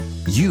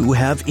You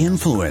have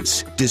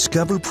influence.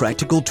 Discover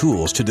practical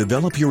tools to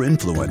develop your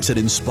influence and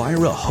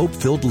inspire a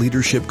hope-filled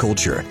leadership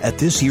culture at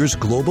this year's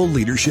Global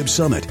Leadership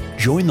Summit.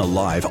 Join the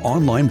live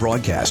online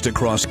broadcast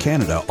across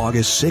Canada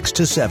August 6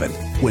 to 7,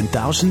 when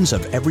thousands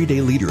of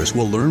everyday leaders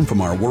will learn from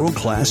our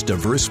world-class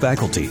diverse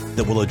faculty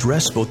that will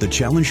address both the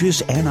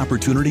challenges and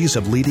opportunities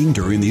of leading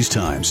during these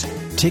times.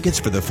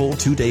 Tickets for the full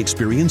 2-day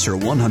experience are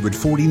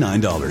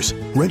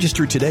 $149.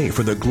 Register today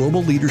for the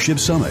Global Leadership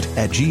Summit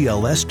at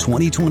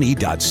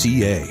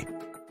gls2020.ca.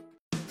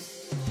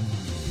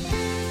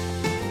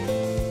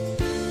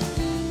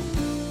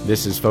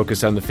 This is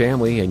Focus on the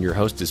Family, and your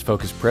host is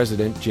Focus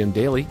President Jim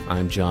Daly.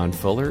 I'm John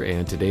Fuller,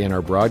 and today in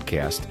our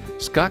broadcast,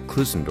 Scott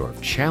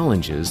Klusendorf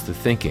challenges the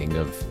thinking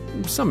of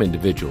some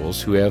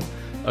individuals who have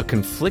a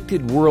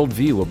conflicted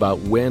worldview about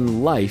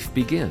when life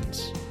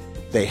begins.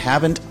 They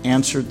haven't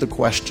answered the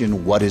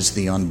question, what is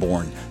the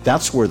unborn?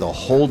 That's where the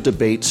whole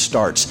debate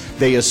starts.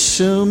 They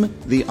assume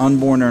the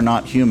unborn are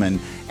not human,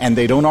 and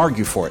they don't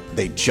argue for it.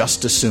 They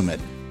just assume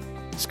it.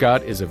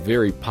 Scott is a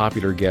very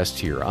popular guest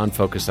here on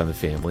Focus on the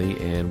Family,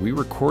 and we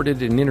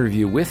recorded an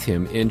interview with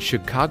him in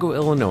Chicago,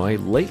 Illinois,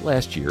 late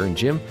last year. And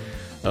Jim,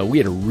 we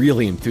had a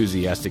really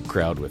enthusiastic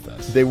crowd with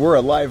us. They were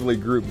a lively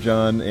group,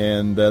 John,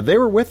 and they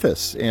were with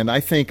us. And I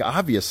think,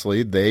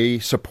 obviously, they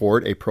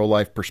support a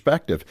pro-life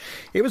perspective.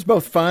 It was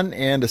both fun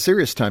and a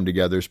serious time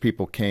together as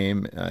people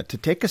came to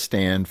take a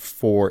stand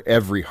for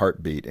every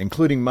heartbeat,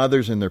 including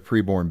mothers and their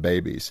preborn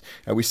babies.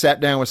 We sat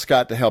down with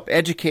Scott to help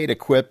educate,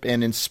 equip,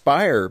 and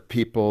inspire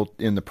people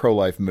in the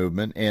pro-life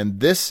movement. And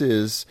this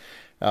is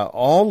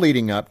all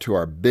leading up to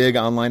our big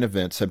online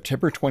event,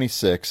 September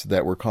 26th,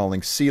 that we're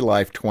calling See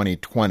Life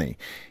 2020.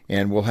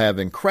 And we'll have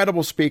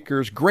incredible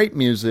speakers, great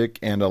music,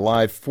 and a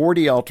live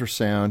 4D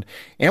ultrasound.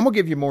 And we'll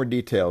give you more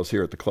details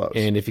here at the close.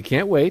 And if you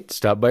can't wait,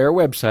 stop by our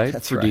website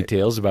That's for right.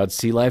 details about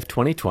See Life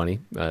 2020.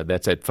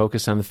 That's at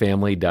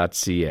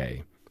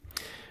focusonthefamily.ca.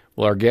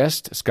 Well, our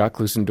guest, Scott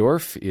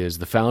Klusendorf, is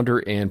the founder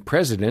and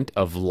president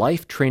of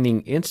Life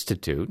Training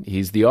Institute.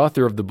 He's the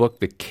author of the book,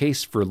 The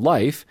Case for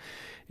Life.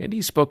 And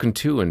he's spoken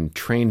to and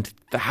trained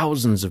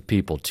thousands of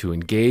people to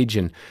engage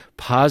in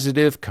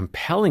positive,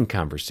 compelling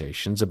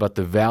conversations about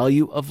the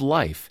value of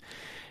life.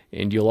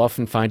 And you'll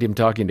often find him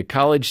talking to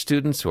college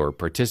students or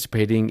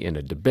participating in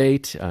a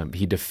debate.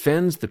 He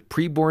defends the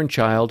preborn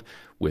child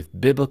with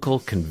biblical,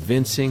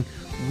 convincing,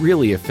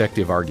 really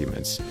effective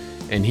arguments.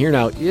 And here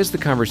now is the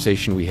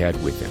conversation we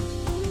had with him.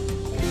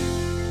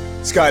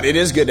 Scott, it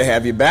is good to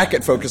have you back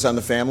at Focus on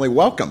the Family.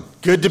 Welcome.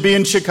 Good to be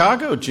in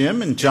Chicago,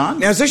 Jim and John.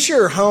 Now, is this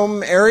your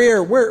home area,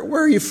 or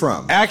where are you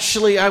from?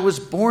 Actually, I was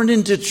born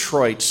in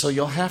Detroit, so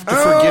you'll have to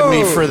forgive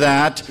me for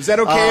that. Is that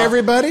okay,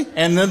 everybody?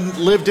 And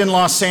then lived in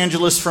Los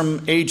Angeles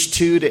from age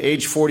 2 to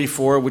age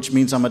 44, which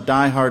means I'm a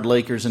diehard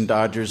Lakers and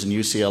Dodgers and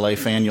UCLA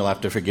fan. You'll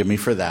have to forgive me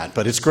for that.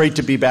 But it's great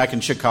to be back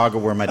in Chicago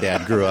where my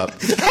dad grew up.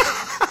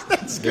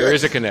 That's good. There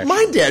is a connection.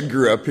 My dad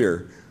grew up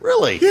here.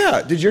 Really?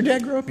 Yeah. Did your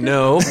dad grow up here?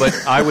 No, but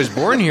I was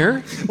born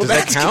here. Does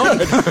that count?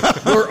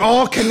 Good. We're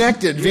all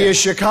connected via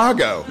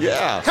Chicago.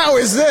 Yeah. How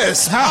is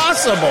this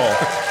possible?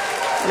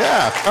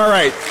 Yeah. All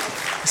right.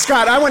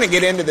 Scott, I want to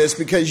get into this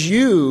because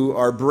you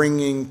are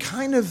bringing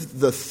kind of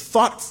the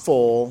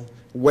thoughtful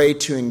way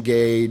to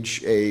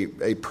engage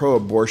a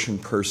pro-abortion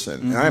person.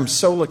 Mm-hmm. And I'm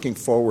so looking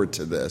forward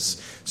to this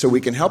so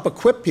we can help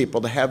equip people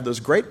to have those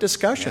great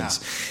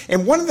discussions. Yeah.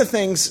 And one of the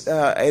things,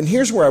 and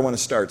here's where I want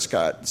to start,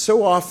 Scott,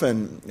 so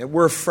often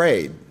we're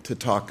afraid to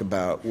talk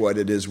about what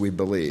it is we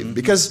believe. Mm-hmm.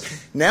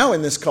 Because now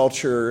in this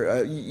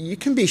culture, you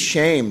can be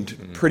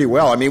shamed pretty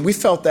well. I mean, we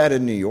felt that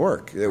in New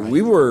York. Right.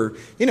 We were,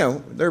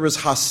 there was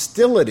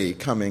hostility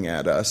coming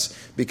at us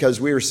because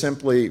we were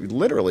simply,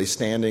 literally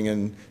standing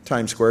in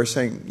Times Square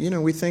saying,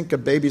 we think a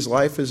baby's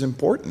life is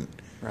important.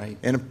 Right.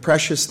 And a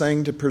precious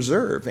thing to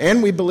preserve.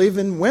 And we believe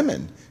in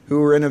women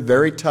who are in a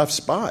very tough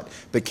spot.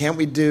 But can't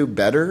we do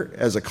better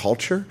as a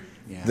culture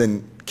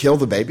than kill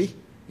the baby?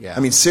 Yeah. I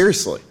mean,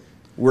 seriously.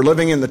 We're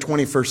living in the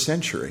 21st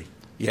century.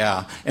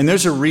 Yeah, and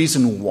there's a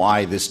reason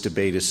why this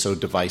debate is so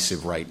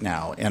divisive right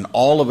now. And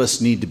all of us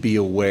need to be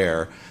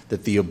aware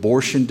that the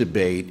abortion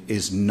debate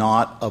is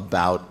not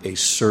about a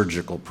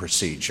surgical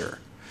procedure.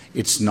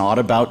 It's not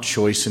about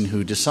choice and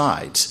who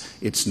decides.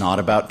 It's not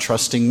about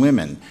trusting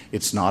women.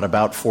 It's not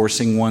about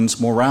forcing one's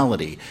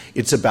morality.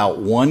 It's about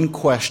one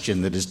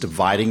question that is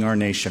dividing our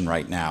nation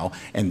right now,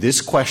 and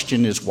this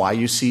question is why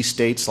you see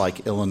states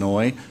like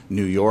Illinois,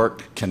 New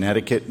York,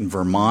 Connecticut, and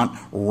Vermont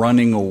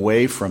running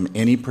away from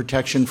any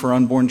protection for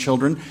unborn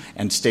children,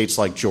 and states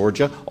like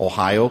Georgia,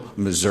 Ohio,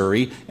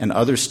 Missouri, and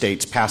other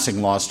states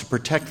passing laws to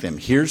protect them.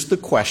 Here's the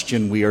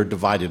question we are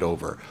divided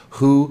over.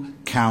 Who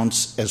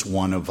counts as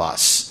one of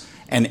us?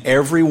 And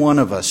every one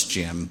of us,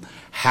 Jim,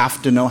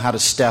 have to know how to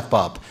step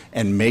up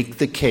and make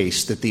the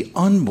case that the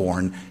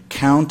unborn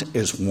count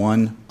as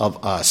one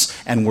of us.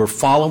 And we're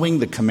following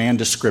the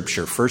command of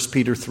Scripture, 1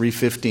 Peter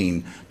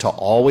 3:15, to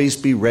always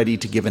be ready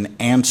to give an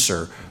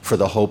answer for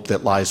the hope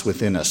that lies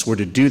within us. We're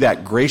to do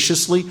that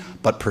graciously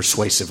but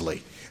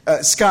persuasively.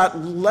 Scott,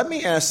 let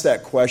me ask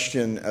that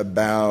question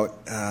about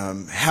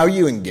how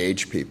you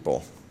engage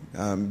people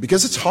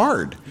because it's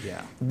hard.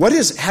 Yeah.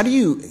 How do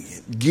you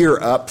gear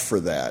up for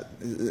that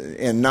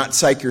and not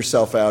psych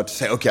yourself out to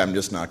say, okay, I'm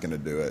just not going to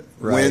do it?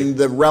 Right. When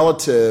the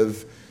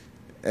relative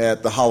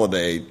at the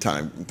holiday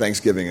time,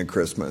 Thanksgiving and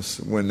Christmas,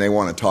 when they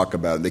want to talk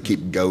about it, they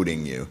keep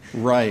goading you.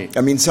 Right.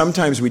 I mean,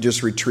 sometimes we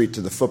just retreat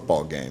to the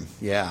football game.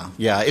 Yeah.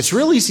 It's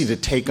real easy to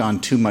take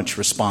on too much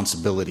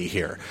responsibility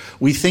here.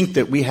 We think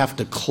that we have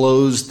to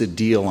close the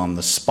deal on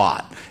the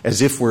spot,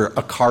 as if we're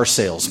a car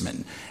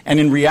salesman. And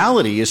in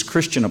reality, as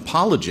Christian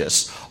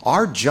apologists,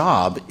 our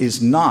job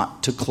is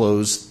not to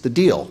close the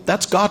deal.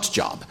 That's God's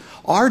job.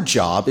 Our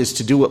job is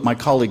to do what my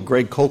colleague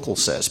Greg Kokel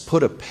says,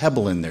 put a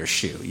pebble in their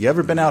shoe. You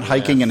ever been out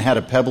hiking and had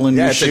a pebble in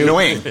your shoe? Yeah, it's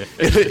annoying.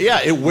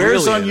 It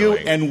wears Really on you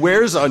annoying. and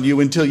wears on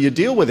you until you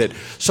deal with it.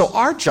 So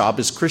our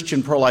job as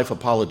Christian pro-life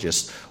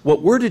apologists,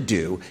 what we're to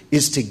do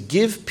is to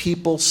give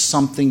people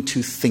something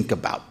to think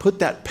about. Put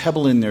that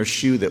pebble in their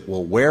shoe that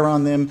will wear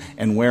on them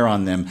and wear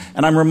on them.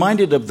 And I'm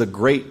reminded of the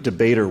great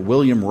debater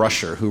William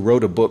Rusher, who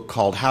wrote a book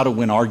called How to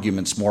Win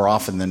Arguments More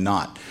Often Than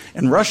Not.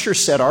 And Rusher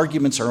said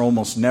arguments are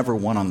almost never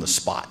won on the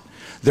spot.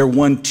 They're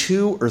won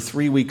 2 or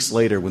 3 weeks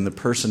later when the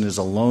person is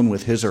alone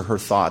with his or her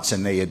thoughts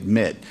and they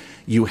admit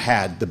you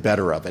had the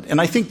better of it.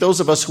 And I think those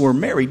of us who are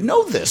married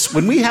know this.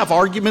 When we have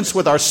arguments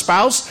with our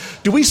spouse,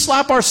 do we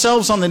slap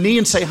ourselves on the knee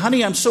and say,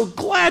 honey, I'm so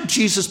glad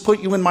Jesus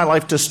put you in my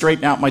life to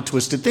straighten out my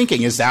twisted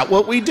thinking? Is that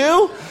what we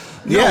do?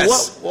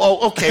 Yes.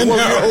 Okay.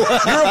 Well,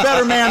 you're a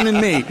better man than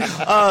me.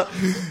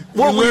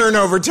 We learn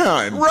over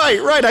time.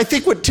 Right. I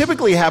think what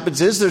typically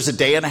happens is there's a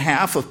day and a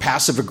half of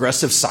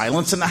passive-aggressive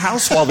silence in the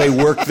house while they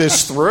work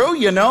this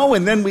through,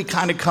 and then we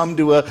kind of come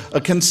to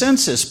a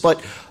consensus.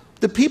 But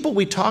the people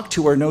we talk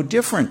to are no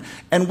different.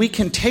 And we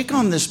can take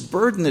on this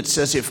burden that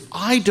says, if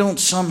I don't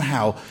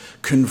somehow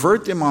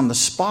convert them on the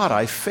spot,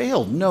 I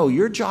failed. No,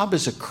 your job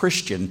as a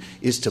Christian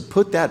is to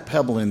put that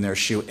pebble in their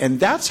shoe.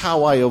 And that's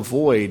how I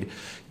avoid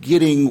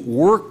getting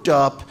worked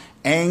up,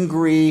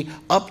 angry,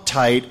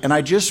 uptight, and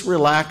I just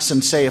relax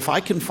and say, if I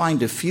can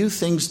find a few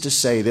things to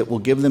say that will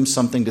give them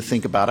something to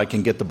think about, I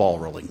can get the ball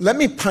rolling. Let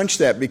me punch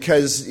that,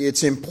 because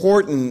it's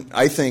important,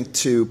 I think,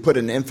 to put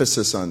an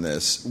emphasis on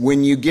this.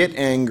 When you get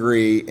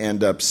angry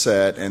and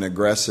upset and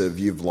aggressive,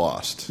 you've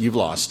lost. You've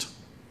lost.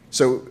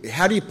 So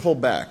how do you pull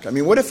back? I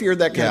mean, what if you're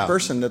that kind of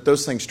person that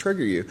those things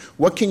trigger you?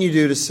 What can you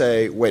do to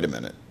say, wait a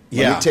minute,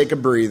 let me take a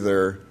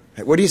breather?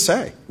 What do you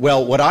say?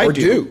 Well, what I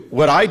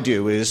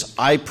do is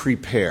I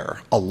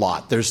prepare a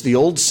lot. There's the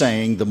old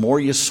saying, the more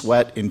you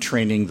sweat in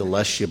training, the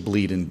less you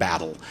bleed in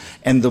battle.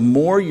 And the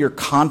more you're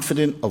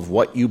confident of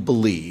what you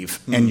believe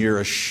and you're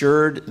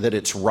assured that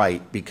it's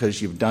right because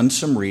you've done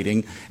some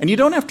reading, and you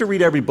don't have to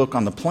read every book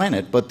on the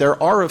planet, but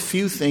there are a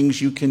few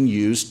things you can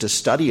use to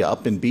study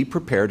up and be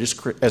prepared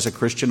as a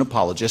Christian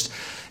apologist.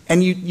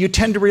 And you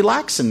tend to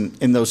relax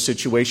in those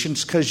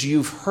situations because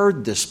you've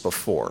heard this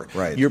before.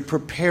 Right. You're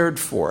prepared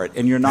for it,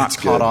 and you're not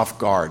caught off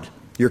guard.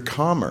 You're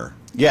calmer.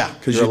 Yeah.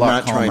 Because you're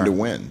not trying to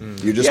win.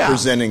 You're just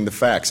presenting the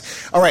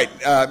facts. All right.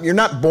 You're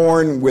not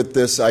born with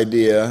this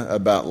idea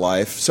about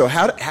life. So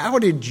how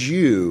did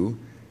you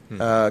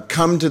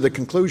come to the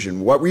conclusion?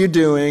 What were you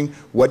doing?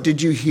 What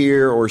did you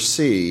hear or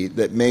see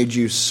that made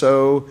you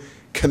so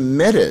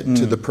committed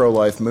to the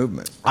pro-life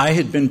movement? I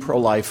had been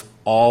pro-life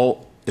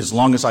as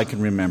long as I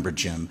can remember,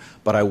 Jim,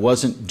 but I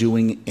wasn't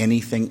doing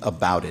anything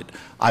about it.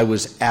 I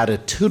was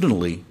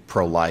attitudinally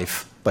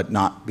pro-life, but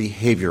not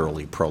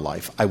behaviorally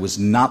pro-life. I was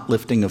not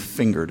lifting a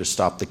finger to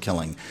stop the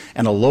killing.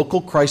 And a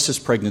local crisis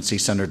pregnancy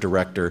center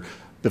director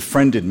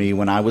befriended me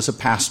when I was a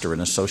pastor,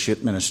 an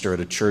associate minister at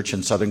a church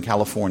in Southern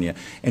California,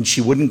 and she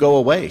wouldn't go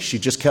away. She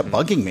just kept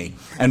bugging me.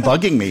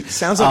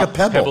 Sounds like a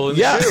pebble. Pebble in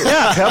the shoe.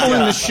 Yeah, pebble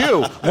in the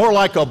shoe. More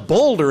like a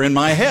boulder in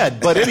my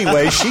head. But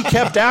anyway, she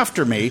kept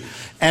after me.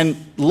 And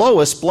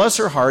Lois, bless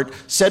her heart,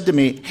 said to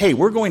me, hey,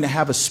 we're going to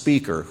have a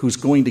speaker who's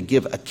going to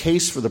give a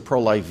case for the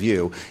pro-life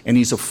view. And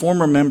he's a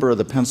former member of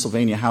the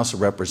Pennsylvania House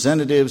of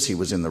Representatives. He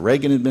was in the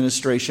Reagan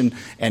administration.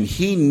 And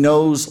he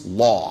knows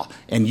law.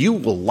 And you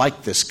will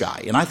like this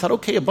guy. And I thought,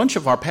 okay, a bunch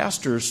of our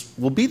pastors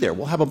will be there.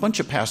 We'll have a bunch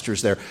of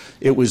pastors there.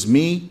 It was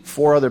me,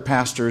 4 other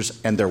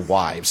pastors, and their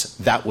wives.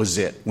 That was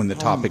it when the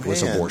topic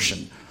was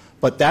abortion.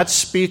 But that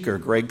speaker,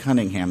 Greg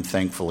Cunningham,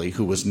 thankfully,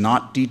 who was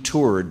not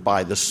detoured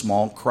by the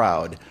small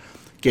crowd,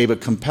 gave a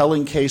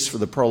compelling case for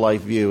the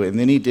pro-life view, and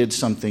then he did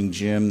something,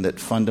 Jim, that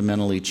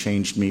fundamentally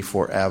changed me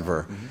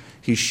forever.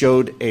 He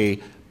showed a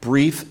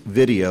brief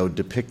video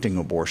depicting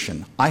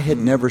abortion. I had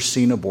never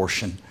seen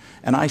abortion,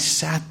 and I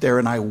sat there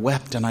and I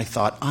wept, and I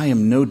thought, I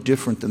am no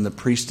different than the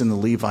priest and the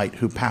Levite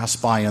who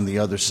passed by on the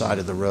other side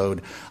of the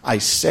road. I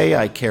say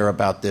I care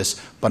about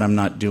this, but I'm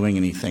not doing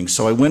anything.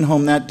 So I went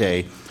home that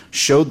day,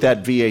 showed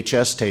that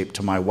VHS tape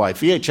to my wife.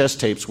 VHS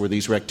tapes were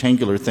these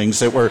rectangular things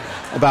that were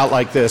about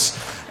like this.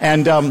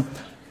 And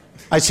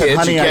I said, kids,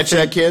 honey, you catch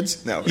that,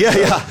 kids? No.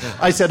 Yeah.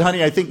 I said,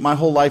 honey, I think my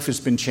whole life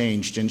has been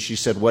changed. And she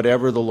said,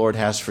 whatever the Lord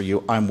has for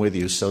you, I'm with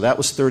you. So that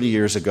was 30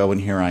 years ago,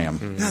 and here I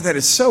am. No, that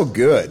is so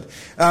good.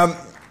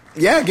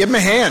 Give him a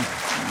hand.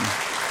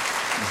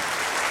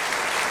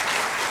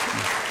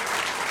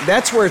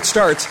 That's where it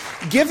starts.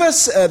 Give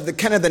us the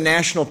kind of the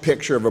national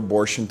picture of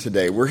abortion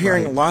today. We're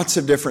hearing lots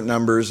of different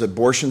numbers.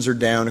 Abortions are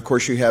down. Of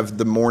course, you have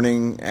the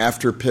morning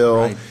after pill.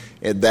 Right.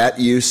 And that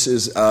use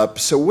is up.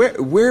 So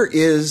where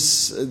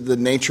is the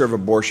nature of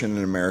abortion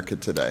in America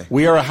today?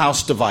 We are a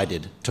house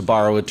divided, to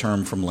borrow a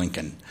term from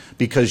Lincoln,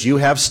 because you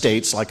have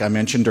states, like I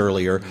mentioned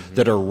earlier,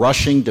 that are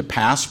rushing to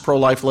pass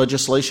pro-life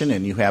legislation,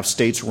 and you have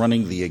states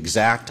running the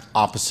exact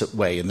opposite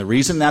way. And the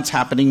reason that's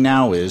happening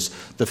now is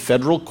the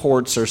federal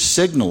courts are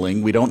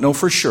signaling, we don't know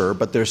for sure,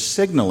 but they're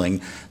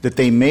signaling that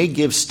they may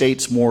give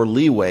states more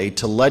leeway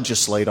to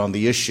legislate on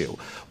the issue.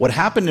 What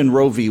happened in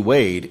Roe v.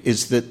 Wade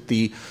is that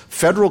the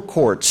federal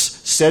courts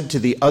said to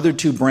the other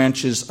two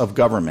branches of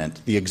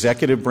government, the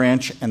executive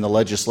branch and the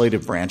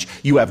legislative branch,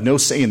 you have no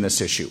say in this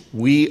issue.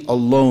 We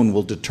alone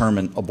will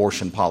determine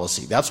abortion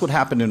policy. That's what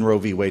happened in Roe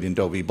v. Wade and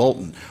Doe v.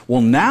 Bolton.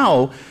 Well,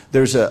 now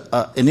there's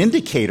an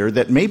indicator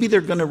that maybe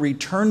they're going to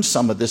return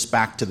some of this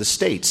back to the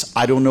states.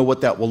 I don't know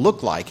what that will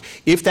look like.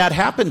 If that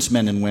happens,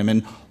 men and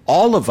women,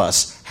 all of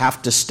us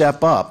have to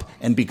step up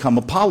and become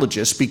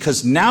apologists,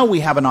 because now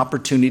we have an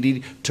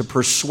opportunity to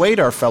persuade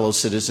our fellow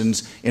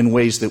citizens in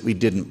ways that we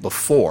didn't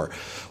before.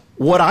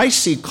 What I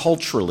see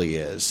culturally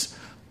is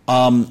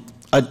a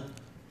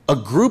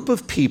group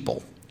of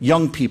people,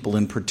 young people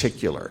in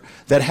particular,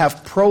 that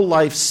have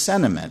pro-life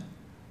sentiment,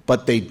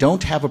 but they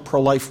don't have a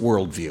pro-life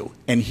worldview.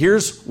 And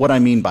here's what I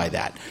mean by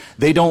that.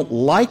 They don't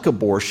like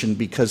abortion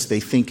because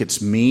they think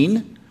it's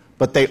mean,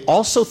 but they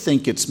also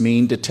think it's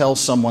mean to tell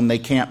someone they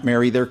can't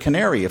marry their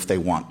canary if they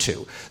want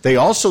to. They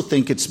also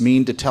think it's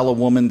mean to tell a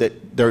woman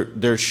that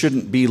there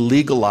shouldn't be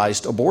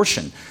legalized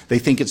abortion. They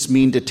think it's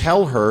mean to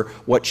tell her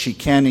what she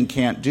can and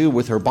can't do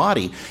with her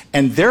body.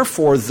 And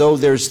therefore, though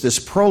there's this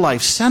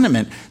pro-life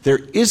sentiment,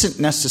 there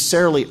isn't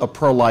necessarily a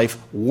pro-life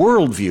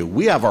worldview.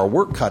 We have our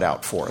work cut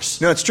out for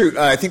us. No, it's true.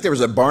 I think there was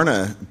a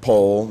Barna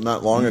poll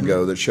not long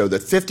ago that showed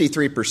that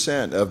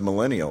 53% of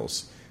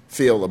millennials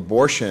feel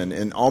abortion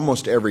in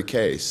almost every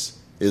case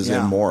is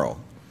immoral.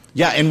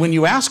 Yeah, and when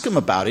you ask them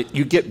about it,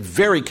 you get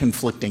very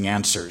conflicting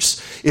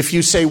answers. If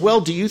you say,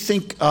 well, do you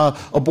think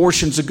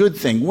abortion's a good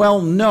thing?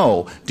 Well,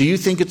 no. Do you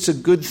think it's a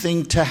good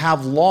thing to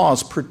have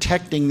laws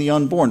protecting the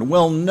unborn?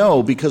 Well,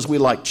 no, because we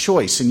like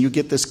choice. And you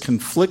get this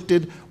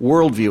conflicted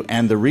worldview.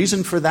 And the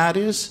reason for that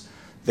is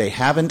they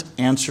haven't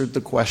answered the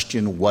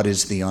question, what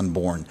is the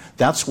unborn?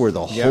 That's where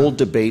the whole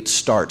debate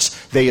starts.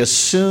 They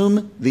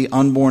assume the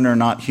unborn are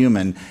not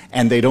human,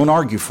 and they don't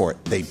argue for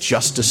it. They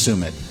just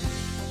assume it.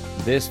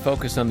 This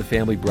Focus on the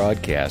Family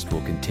broadcast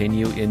will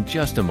continue in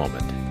just a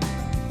moment.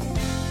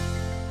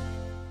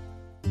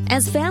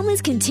 As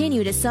families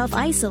continue to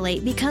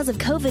self-isolate because of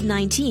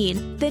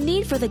COVID-19, the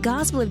need for the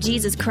gospel of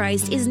Jesus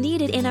Christ is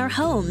needed in our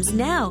homes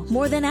now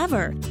more than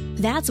ever.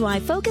 That's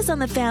why Focus on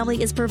the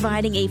Family is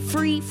providing a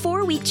free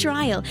 4-week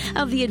trial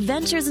of the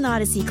Adventures in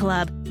Odyssey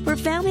Club, where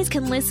families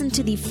can listen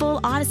to the full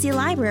Odyssey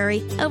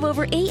library of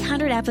over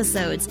 800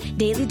 episodes,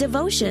 daily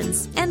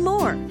devotions, and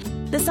more.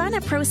 The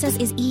sign-up process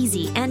is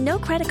easy and no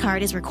credit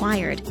card is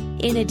required.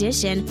 In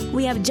addition,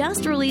 we have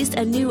just released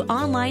a new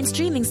online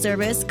streaming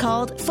service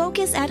called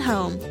Focus at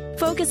Home.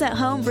 Focus at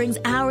Home brings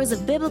hours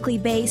of biblically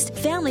based,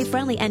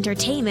 family-friendly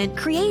entertainment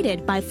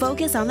created by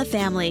Focus on the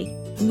Family.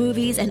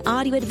 Movies and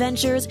audio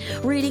adventures,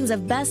 readings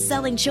of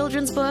best-selling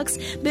children's books,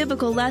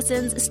 biblical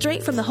lessons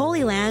straight from the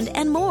Holy Land,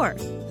 and more.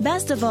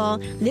 Best of all,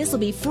 this will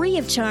be free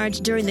of charge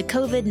during the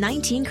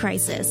COVID-19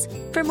 crisis.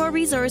 For more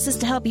resources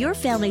to help your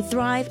family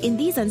thrive in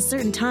these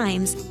uncertain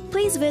times,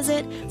 please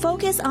visit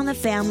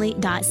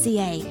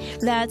focusonthefamily.ca.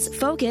 That's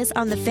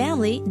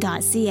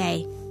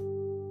focusonthefamily.ca.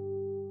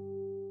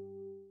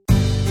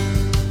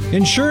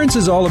 Insurance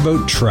is all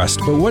about trust,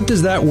 but what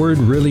does that word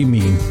really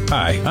mean?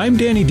 Hi, I'm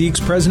Danny Deeks,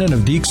 president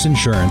of Deeks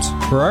Insurance.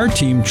 For our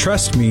team,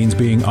 trust means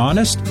being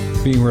honest,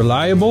 being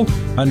reliable,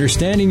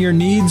 understanding your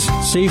needs,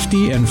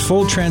 safety, and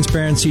full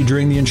transparency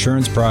during the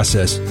insurance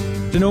process.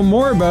 To know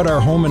more about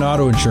our home and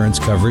auto insurance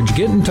coverage,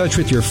 get in touch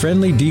with your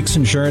friendly Deeks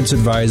Insurance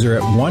advisor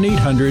at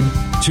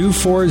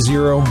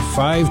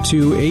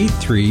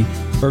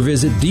 1-800-240-5283 or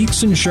visit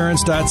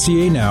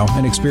deeksinsurance.ca now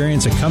and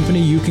experience a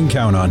company you can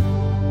count on.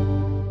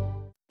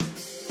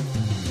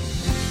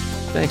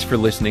 Thanks for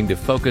listening to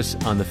Focus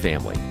on the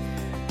Family.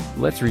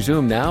 Let's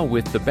resume now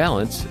with the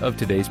balance of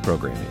today's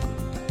programming.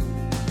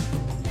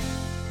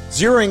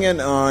 Zeroing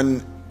in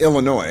on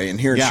Illinois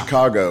and here in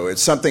Chicago,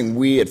 it's something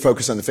we at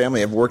Focus on the Family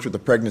have worked with the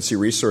pregnancy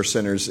resource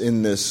centers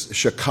in this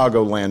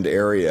Chicagoland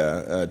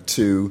area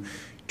to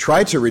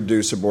try to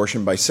reduce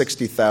abortion by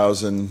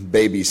 60,000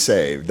 babies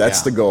saved.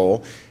 That's the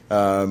goal.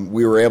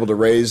 We were able to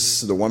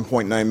raise the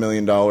 $1.9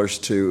 million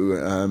to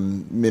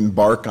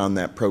embark on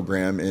that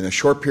program in a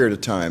short period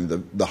of time.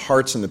 The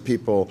hearts and the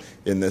people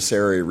in this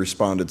area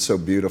responded so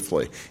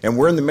beautifully. And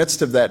we're in the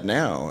midst of that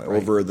now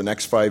over the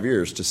next 5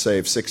 years to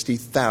save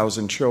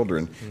 60,000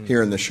 children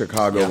here in the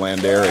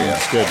Chicagoland area.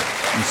 That's good.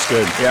 That's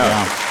good.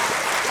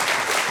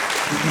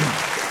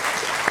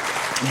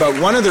 But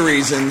one of the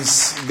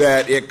reasons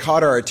that it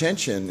caught our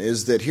attention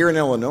is that here in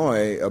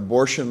Illinois,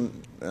 abortion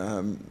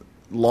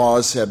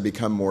laws have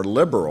become more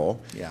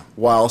liberal, Yeah.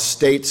 while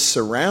states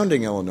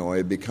surrounding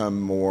Illinois become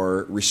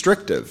more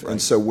restrictive. Right.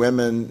 And so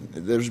women,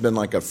 there's been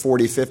like a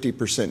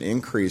 40-50%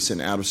 increase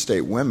in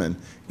out-of-state women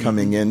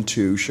coming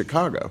into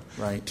Chicago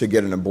Right. to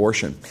get an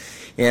abortion.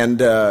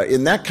 And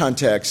in that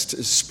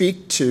context,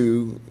 speak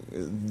to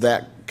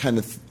that kind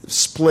of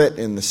split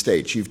in the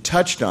states. You've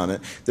touched on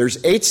it. There's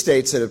 8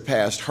 states that have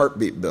passed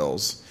heartbeat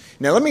bills.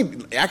 Now, let me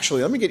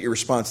get your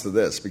response to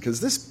this,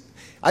 because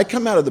I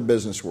come out of the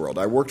business world.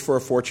 I worked for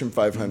a Fortune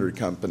 500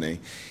 company,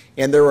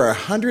 and there were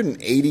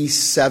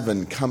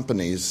 187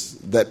 companies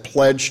that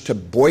pledged to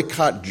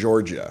boycott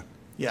Georgia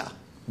Yeah.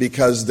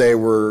 because they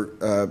were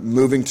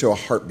moving to a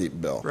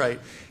heartbeat bill. Right.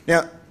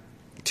 Now,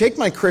 take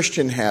my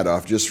Christian hat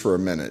off just for a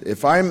minute.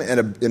 If I'm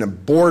in a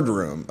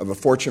boardroom of a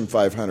Fortune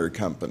 500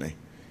 company,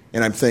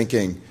 and I'm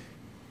thinking,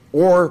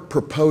 or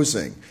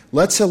proposing,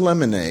 let's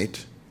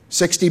eliminate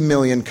 60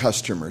 million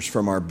customers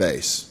from our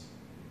base.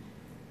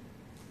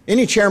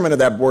 Any chairman of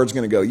that board is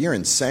going to go, you're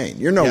insane.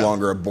 You're no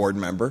longer a board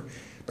member.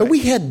 But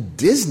we had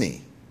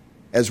Disney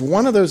as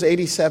one of those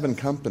 87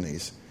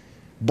 companies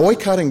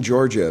boycotting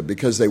Georgia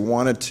because they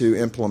wanted to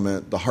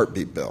implement the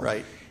heartbeat bill.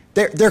 Right.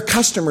 Their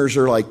customers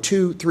are like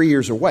 2-3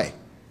 years away.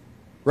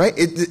 Right?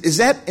 Is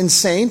that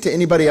insane to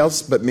anybody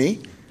else but me?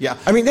 Yeah.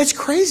 I mean, that's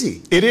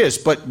crazy. It is,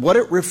 but what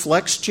it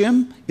reflects,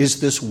 Jim, is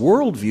this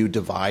worldview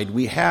divide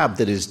we have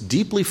that is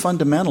deeply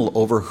fundamental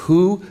over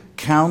who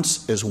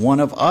counts as one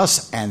of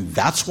us, and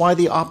that's why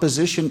the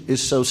opposition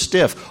is so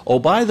stiff. Oh,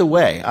 by the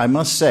way, I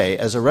must say,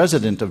 as a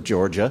resident of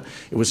Georgia,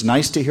 it was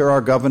nice to hear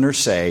our governor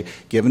say,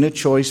 given a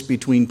choice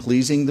between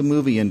pleasing the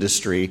movie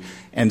industry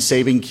and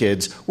saving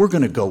kids, we're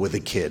going to go with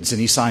the kids,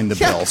 and he signed the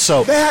bill.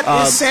 So that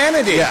is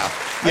sanity. Yeah.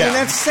 I mean,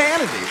 that's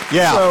sanity.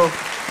 Yeah. So,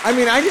 I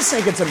mean, I just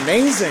think it's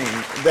amazing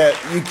that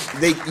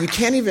you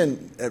can't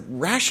even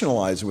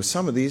rationalize with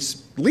some of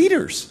these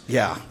leaders.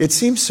 Yeah. It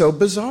seems so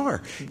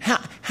bizarre.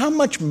 How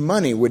much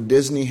money would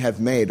Disney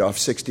have made off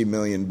 60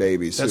 million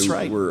babies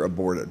who were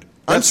aborted?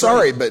 I'm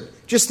sorry, but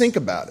just think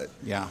about it.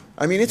 Yeah.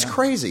 I mean, it's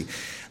crazy.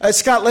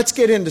 Scott, let's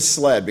get into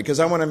SLED, because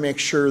I want to make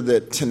sure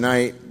that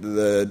tonight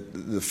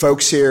the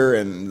folks here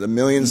and the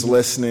millions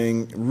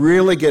listening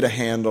really get a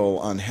handle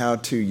on how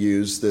to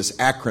use this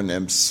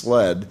acronym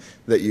SLED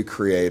that you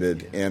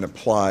created and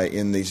apply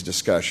in these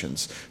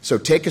discussions. So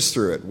take us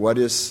through it. What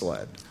is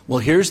SLED? Well,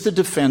 here's the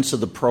defense of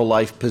the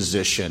pro-life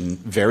position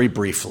very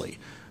briefly.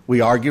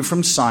 We argue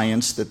from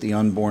science that the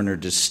unborn are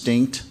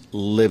distinct,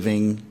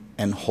 living,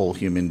 and whole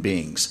human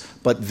beings.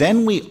 But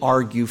then we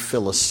argue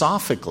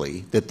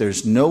philosophically that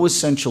there's no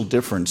essential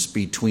difference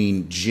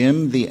between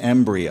Jim the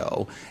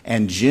embryo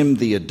and Jim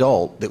the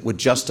adult that would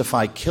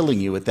justify killing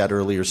you at that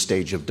earlier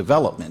stage of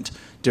development.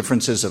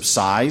 Differences of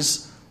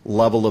size,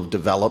 level of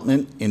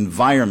development,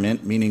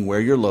 environment, meaning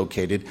where you're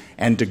located,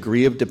 and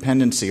degree of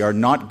dependency are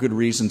not good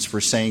reasons for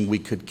saying we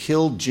could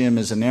kill Jim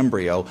as an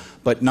embryo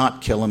but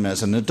not kill him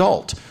as an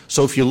adult.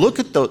 So if you look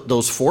at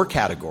those 4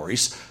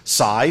 categories,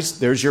 size,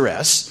 there's your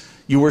S.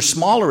 You were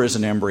smaller as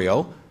an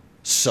embryo.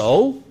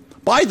 So,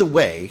 by the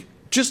way,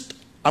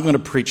 I'm going to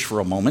preach for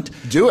a moment.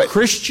 Do it.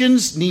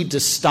 Christians need to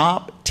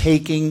stop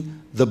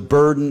taking the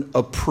burden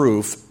of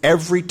proof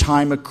every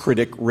time a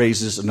critic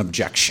raises an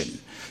objection.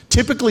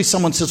 Typically,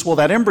 someone says, well,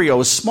 that embryo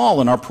is small,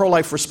 and our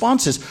pro-life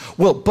response is,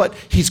 well, but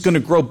he's going to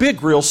grow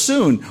big real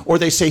soon. Or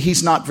they say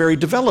he's not very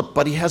developed,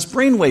 but he has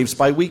brainwaves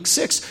by week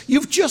 6.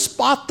 You've just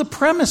bought the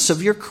premise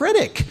of your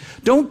critic.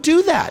 Don't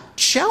do that.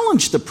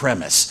 Challenge the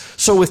premise.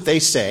 So if they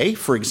say,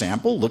 for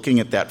example, looking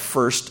at that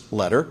first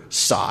letter,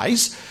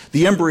 size,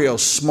 the embryo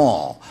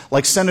small,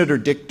 like Senator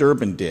Dick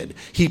Durbin did.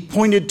 He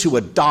pointed to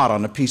a dot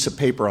on a piece of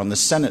paper on the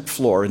Senate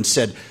floor and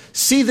said,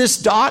 see this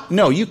dot?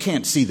 No, you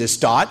can't see this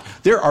dot.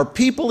 There are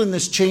people in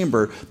this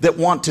chamber that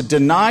want to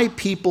deny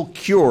people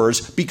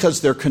cures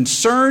because they're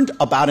concerned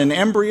about an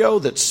embryo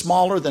that's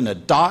smaller than a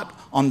dot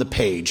on the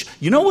page.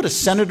 You know what a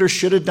senator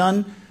should have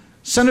done?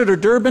 Senator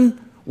Durbin,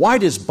 why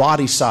does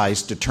body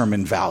size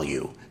determine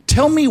value?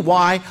 Tell me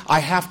why I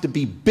have to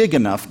be big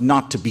enough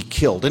not to be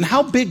killed. And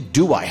how big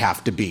do I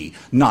have to be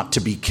not to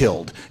be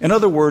killed? In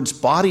other words,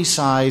 body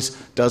size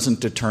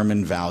doesn't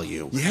determine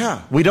value.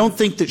 Yeah. We don't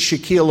think that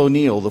Shaquille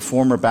O'Neal, the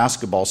former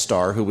basketball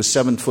star who was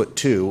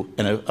 7'2"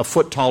 and a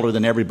foot taller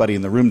than everybody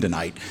in the room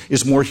tonight,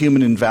 is more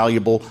human and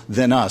valuable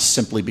than us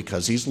simply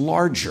because he's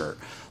larger.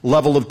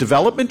 Level of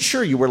development?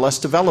 Sure, you were less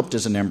developed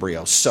as an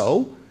embryo.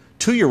 So,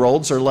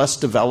 2-year-olds are less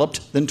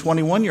developed than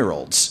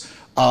 21-year-olds.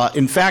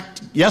 In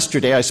fact,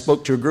 yesterday I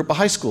spoke to a group of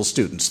high school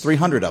students,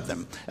 300 of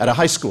them, at a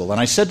high school.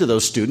 And I said to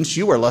those students,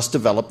 you are less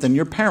developed than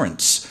your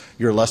parents.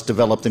 You're less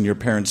developed than your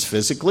parents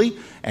physically,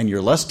 and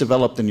you're less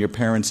developed than your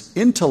parents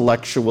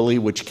intellectually,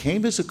 which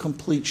came as a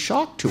complete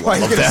shock to all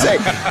of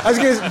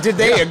them. Did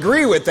they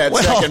agree with that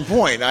second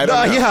point? I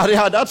don't know.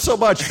 Yeah, not so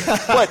much.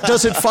 But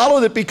does it follow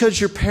that because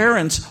your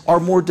parents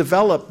are more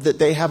developed that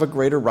they have a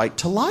greater right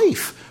to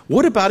life?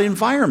 What about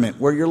environment,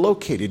 where you're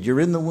located? You're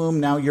in the womb,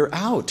 now you're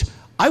out.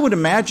 I would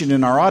imagine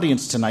in our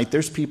audience tonight,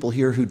 there's people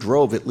here who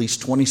drove at least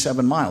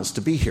 27 miles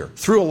to be here,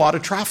 through a lot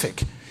of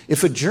traffic.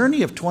 If a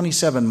journey of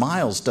 27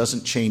 miles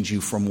doesn't change you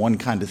from one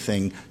kind of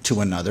thing to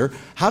another,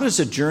 how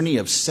does a journey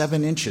of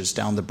 7 inches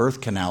down the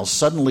birth canal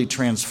suddenly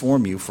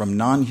transform you from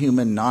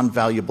non-human,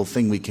 non-valuable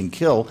thing we can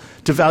kill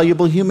to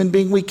valuable human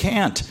being we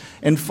can't?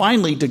 And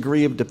finally,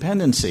 degree of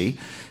dependency.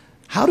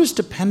 How does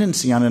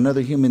dependency on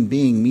another human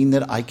being mean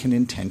that I can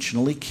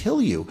intentionally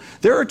kill you?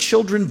 There are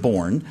children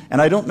born,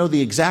 and I don't know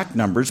the exact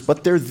numbers,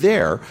 but they're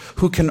there,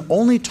 who can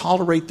only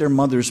tolerate their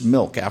mother's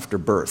milk after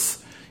birth.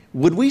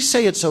 Would we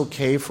say it's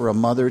okay for a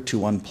mother to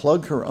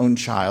unplug her own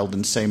child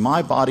and say,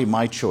 my body,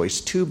 my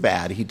choice, too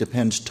bad, he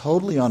depends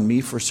totally on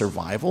me for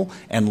survival,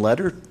 and let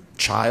her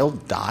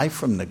child die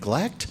from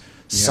neglect? Yeah.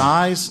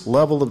 Size,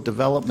 level of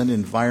development,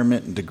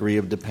 environment, and degree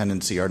of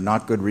dependency are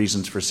not good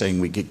reasons for saying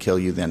we could kill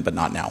you then, but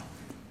not now.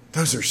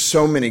 Those are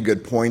so many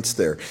good points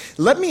there.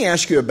 Let me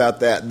ask you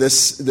about that,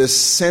 this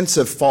sense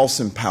of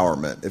false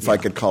empowerment, if I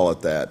could call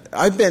it that.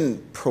 I've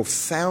been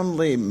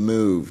profoundly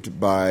moved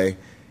by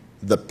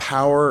the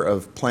power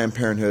of Planned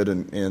Parenthood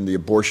and the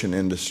abortion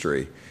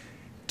industry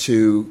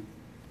to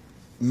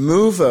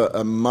move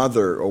a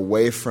mother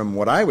away from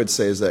what I would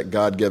say is that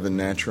God-given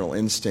natural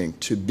instinct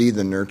to be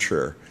the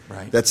nurturer.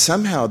 Right. That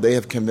somehow they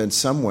have convinced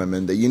some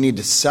women that you need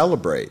to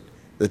celebrate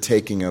the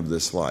taking of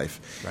this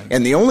life. Right.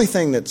 And the only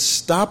thing that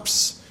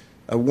stops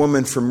a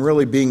woman from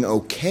really being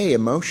okay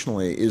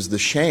emotionally is the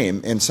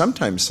shame, and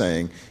sometimes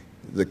saying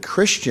the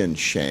Christian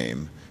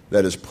shame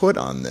that is put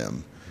on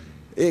them.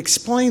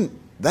 Explain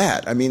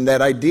that. I mean,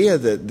 that idea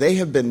that they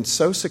have been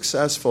so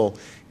successful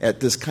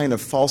at this kind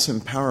of false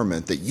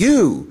empowerment that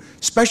you,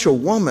 special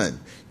woman,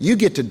 you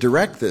get to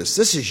direct this.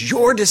 This is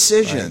your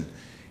decision.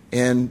 Right.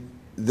 And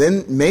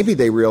then maybe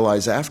they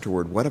realize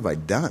afterward, what have I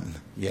done?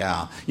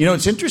 Yeah. You know,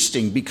 it's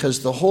interesting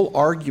because the whole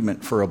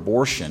argument for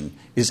abortion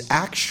is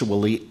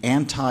actually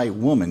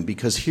anti-woman,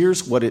 because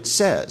here's what it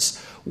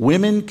says.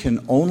 Women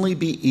can only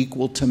be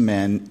equal to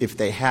men if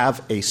they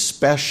have a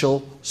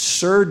special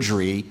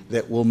surgery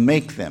that will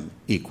make them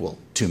equal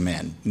to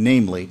men,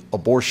 namely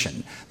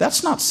abortion.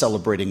 That's not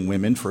celebrating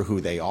women for who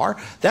they are.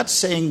 That's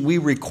saying we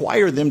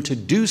require them to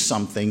do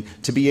something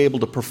to be able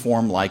to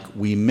perform like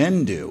we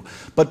men do.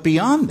 But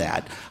beyond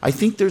that, I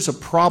think there's a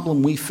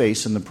problem we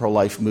face in the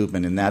pro-life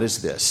movement, and that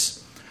is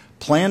this.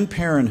 Planned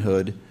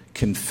Parenthood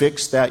can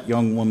fix that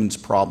young woman's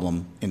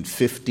problem in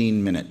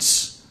 15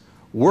 minutes.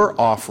 We're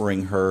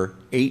offering her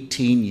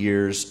 18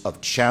 years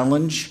of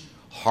challenge,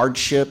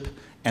 hardship,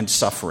 and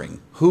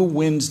suffering. Who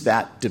wins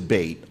that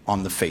debate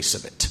on the face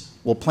of it?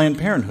 Well, Planned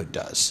Parenthood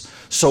does.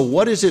 So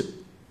what is it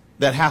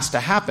that has to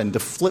happen to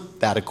flip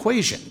that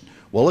equation?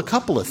 Well, a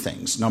couple of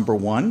things. Number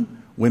one,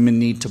 women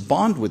need to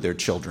bond with their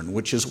children,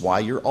 which is why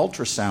your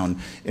ultrasound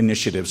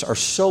initiatives are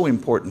so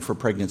important for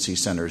pregnancy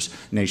centers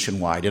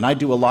nationwide. And I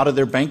do a lot of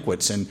their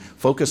banquets, and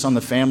Focus on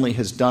the Family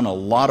has done a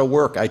lot of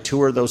work. I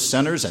tour those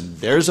centers, and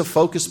there's a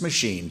Focus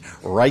machine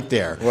right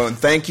there. Well, and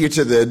thank you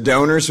to the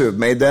donors who have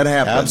made that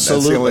happen.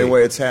 Absolutely. That's the only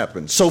way it's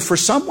happened. So for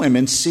some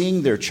women,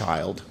 seeing their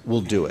child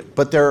will do it.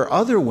 But there are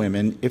other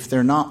women, if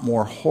they're not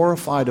more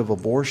horrified of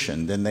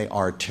abortion than they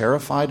are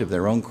terrified of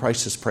their own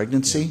crisis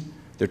pregnancy,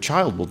 their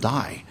child will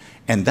die.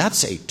 And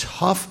that's a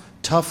tough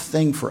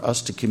thing for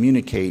us to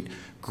communicate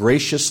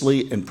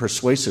graciously and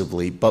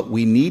persuasively, but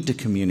we need to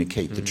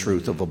communicate the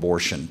truth of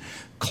abortion.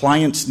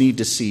 Clients need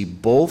to see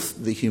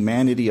both the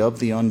humanity of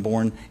the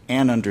unborn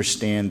and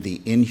understand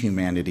the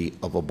inhumanity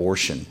of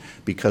abortion,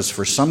 because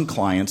for some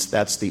clients,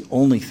 that's the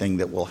only thing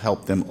that will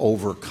help them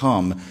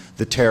overcome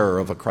the terror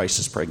of a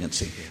crisis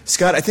pregnancy.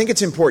 Scott, I think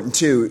it's important,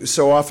 too.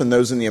 So often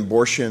those in the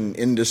abortion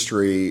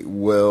industry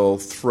will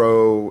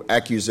throw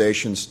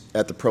accusations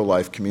at the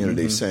pro-life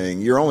community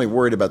saying, you're only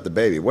worried about the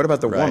baby. What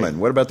about the woman?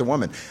 What about the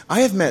woman?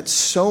 I have met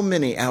so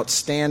many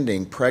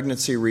outstanding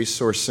pregnancy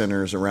resource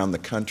centers around the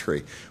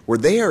country where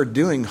they are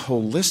doing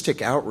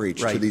holistic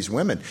outreach to these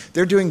women.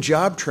 They're doing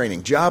job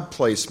training, job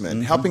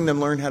placement, helping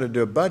them learn how to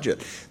do a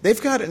budget.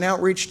 They've got an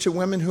outreach to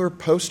women who are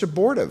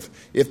post-abortive.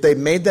 If they've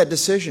made that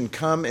decision,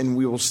 come and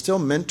we will still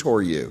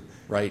mentor you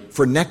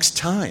for next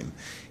time.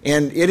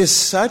 And it is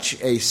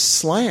such a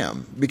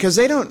slam because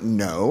they don't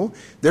know.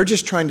 They're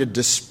just trying to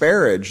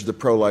disparage the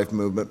pro-life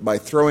movement by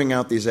throwing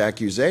out these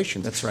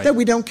accusations that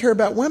we don't care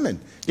about women.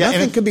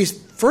 Nothing could be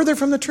further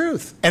from the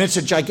truth. And it's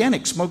a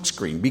gigantic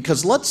smokescreen,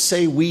 because let's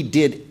say we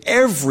did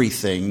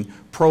everything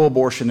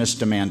pro-abortionists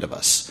demand of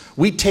us.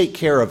 We take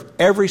care of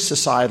every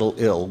societal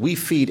ill. We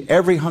feed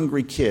every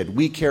hungry kid.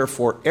 We care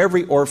for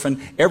every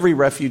orphan, every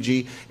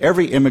refugee,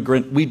 every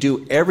immigrant. We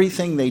do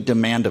everything they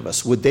demand of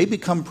us. Would they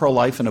become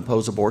pro-life and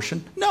oppose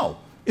abortion? No.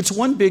 It's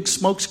one big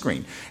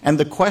smokescreen. And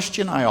the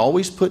question I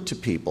always put to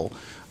people,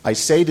 I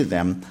say to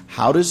them,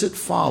 how does it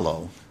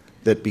follow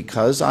that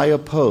because I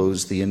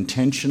oppose the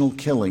intentional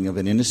killing of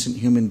an innocent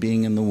human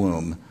being in the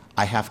womb,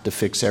 I have to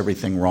fix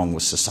everything wrong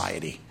with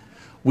society?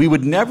 We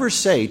would never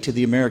say to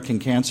the American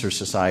Cancer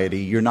Society,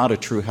 you're not a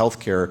true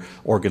healthcare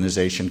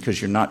organization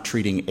because you're not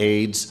treating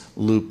AIDS,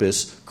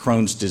 lupus,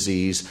 Crohn's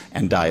disease,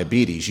 and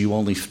diabetes. You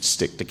only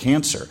stick to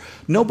cancer.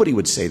 Nobody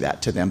would say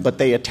that to them, but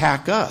they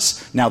attack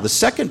us. Now, the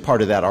second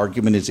part of that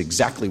argument is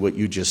exactly what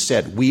you just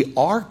said. We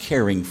are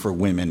caring for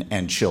women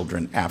and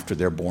children after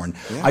they're born.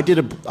 Yeah. I did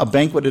a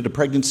banquet at a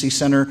pregnancy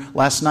center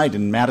last night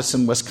in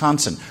Madison,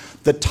 Wisconsin.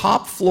 The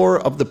top floor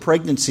of the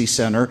pregnancy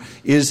center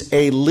is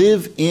a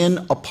live-in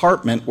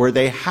apartment where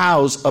they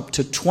house up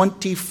to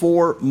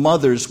 24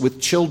 mothers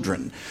with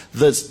children.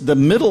 The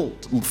middle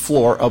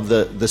floor of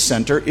the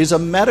center is a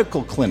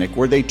medical clinic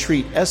where they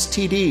treat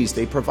STDs,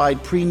 they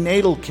provide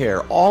prenatal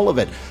care, all of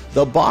it.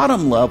 The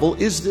bottom level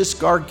is this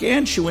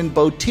gargantuan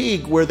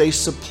boutique where they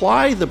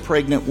supply the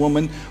pregnant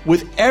woman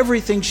with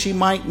everything she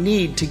might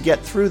need to get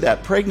through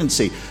that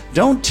pregnancy.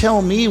 Don't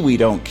tell me we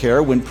don't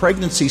care when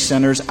pregnancy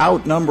centers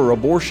outnumber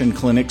abortion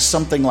clinics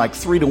something like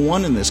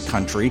 3-1 in this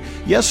country.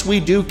 Yes, we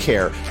do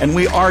care, and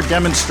we are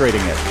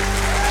demonstrating it.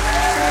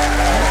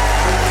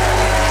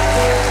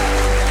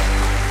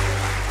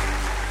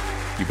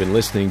 You've been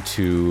listening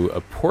to a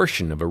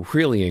portion of a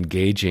really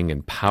engaging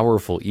and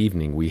powerful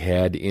evening we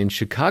had in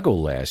Chicago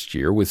last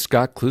year with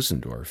Scott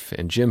Klusendorf.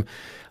 And Jim,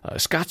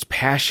 Scott's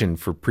passion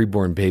for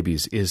preborn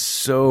babies is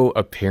so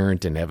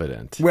apparent and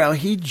evident. Well,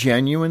 he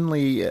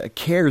genuinely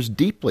cares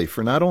deeply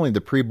for not only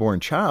the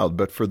preborn child,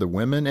 but for the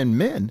women and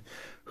men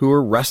who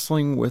are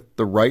wrestling with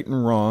the right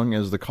and wrong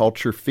as the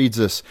culture feeds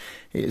us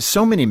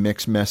so many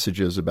mixed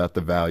messages about the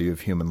value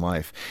of human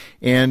life.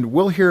 And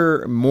we'll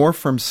hear more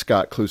from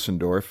Scott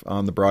Klusendorf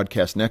on the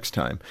broadcast next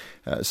time,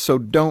 so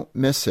don't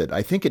miss it.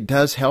 I think it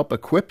does help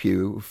equip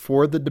you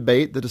for the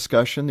debate, the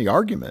discussion, the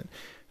argument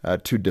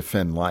to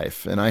defend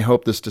life. And I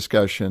hope this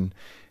discussion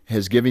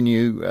has given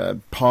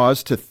you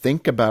pause to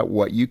think about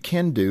what you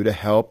can do to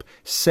help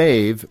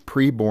save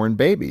preborn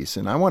babies.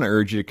 And I want to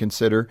urge you to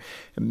consider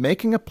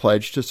making a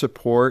pledge to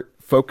support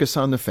Focus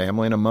on the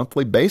Family on a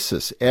monthly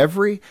basis.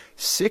 Every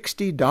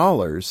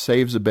 $60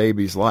 saves a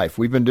baby's life.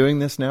 We've been doing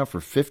this now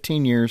for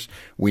 15 years.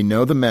 We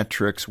know the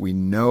metrics. We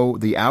know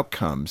the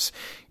outcomes.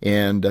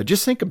 And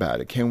just think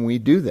about it. Can we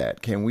do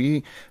that? Can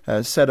we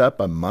set up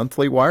a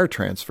monthly wire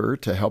transfer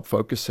to help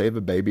Focus save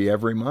a baby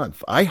every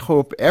month? I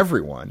hope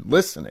everyone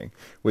listening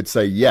would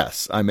say,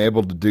 yes, I'm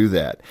able to do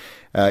that.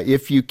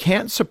 If you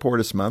can't support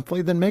us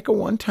monthly, then make a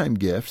one-time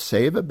gift.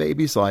 Save a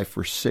baby's life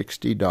for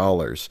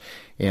 $60.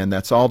 And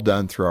that's all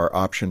done through our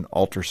Option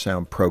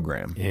Ultrasound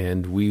program.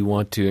 And we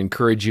want to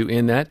encourage you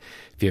in that.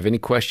 If you have any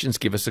questions,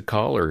 give us a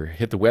call or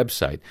hit the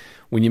website.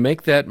 When you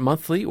make that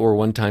monthly or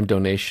one-time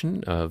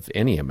donation of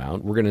any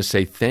amount, we're going to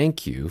say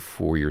thank you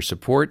for your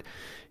support.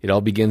 It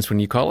all begins when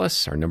you call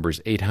us. Our number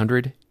is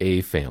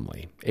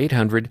 800-A-FAMILY.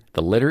 800,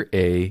 the letter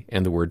A,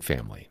 and the word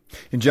family.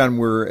 And John,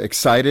 we're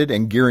excited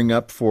and gearing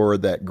up for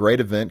that great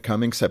event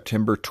coming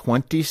September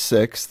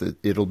 26th.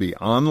 It'll be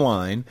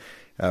online.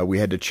 We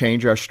had to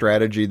change our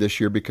strategy this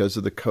year because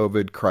of the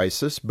COVID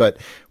crisis, but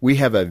we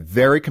have a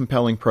very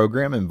compelling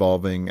program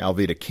involving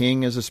Alveda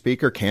King as a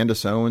speaker,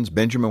 Candace Owens,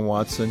 Benjamin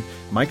Watson,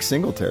 Mike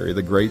Singletary,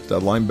 the great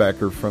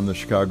linebacker from the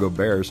Chicago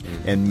Bears,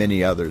 and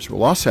many others.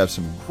 We'll also have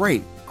some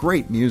great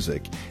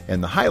music,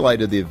 and the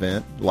highlight of the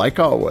event, like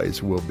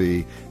always, will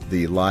be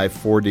the live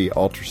 4D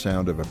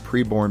ultrasound of a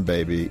preborn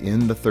baby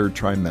in the third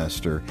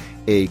trimester,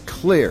 a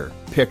clear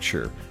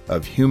picture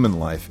of human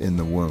life in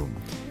the womb.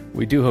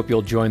 We do hope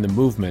you'll join the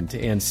movement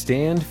and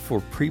stand for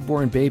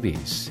preborn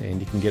babies. And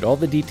you can get all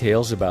the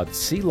details about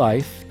See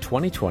Life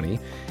 2020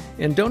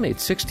 and donate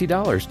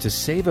 $60 to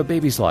save a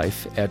baby's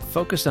life at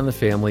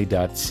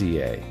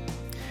focusonthefamily.ca.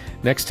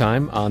 Next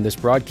time on this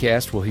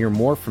broadcast, we'll hear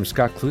more from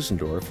Scott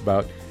Klusendorf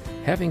about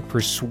having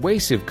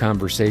persuasive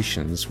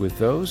conversations with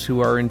those who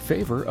are in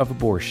favor of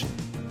abortion.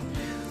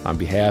 On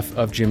behalf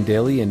of Jim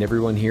Daly and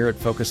everyone here at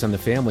Focus on the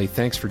Family,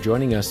 thanks for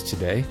joining us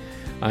today.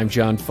 I'm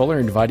John Fuller,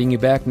 inviting you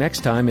back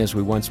next time as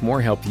we once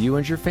more help you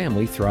and your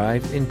family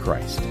thrive in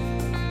Christ.